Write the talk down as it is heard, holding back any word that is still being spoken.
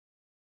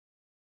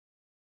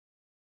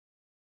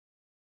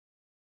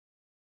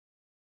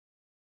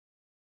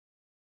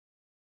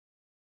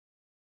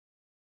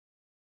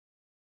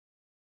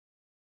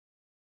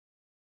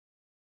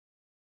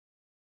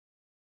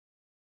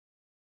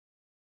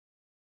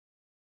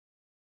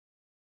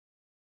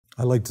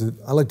I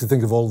like to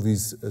think of all of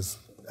these as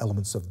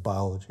elements of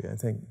biology. I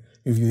think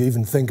if you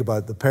even think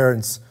about the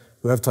parents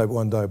who have type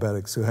 1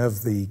 diabetics, who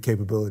have the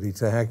capability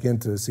to hack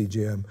into a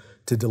CGM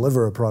to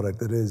deliver a product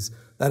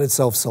that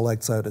itself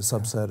selects out a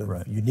subset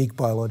of unique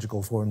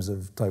biological forms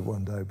of type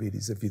 1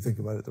 diabetes, if you think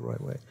about it the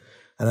right way.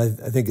 And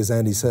I think, as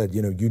Andy said,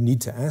 you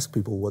need to ask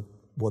people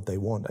what they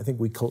want. I think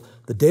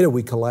the data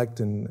we collect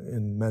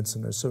in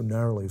medicine are so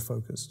narrowly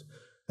focused,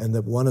 and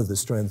that one of the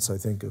strengths, I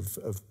think, of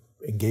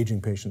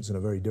engaging patients in a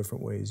very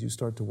different way is you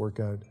start to work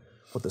out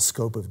what the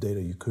scope of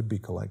data you could be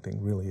collecting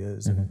really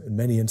is. Mm-hmm. In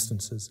many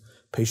instances,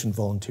 patient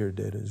volunteer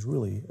data is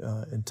really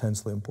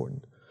intensely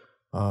important.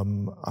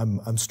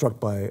 I'm struck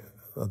by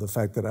the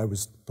fact that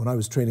when I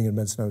was training in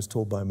medicine, I was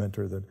told by a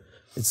mentor that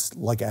it's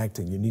like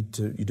acting.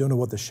 You don't know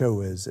what the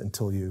show is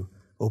until you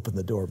open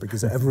the door,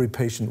 because every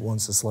patient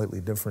wants a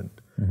slightly different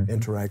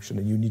interaction,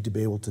 and you need to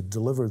be able to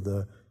deliver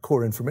the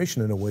core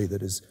information in a way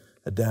that is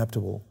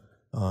adaptable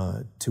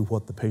to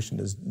what the patient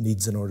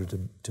needs in order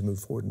to move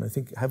forward. And I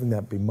think having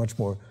that be much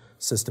more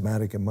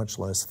systematic and much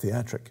less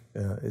theatric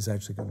is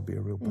actually going to be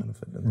a real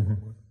benefit in the long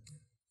run.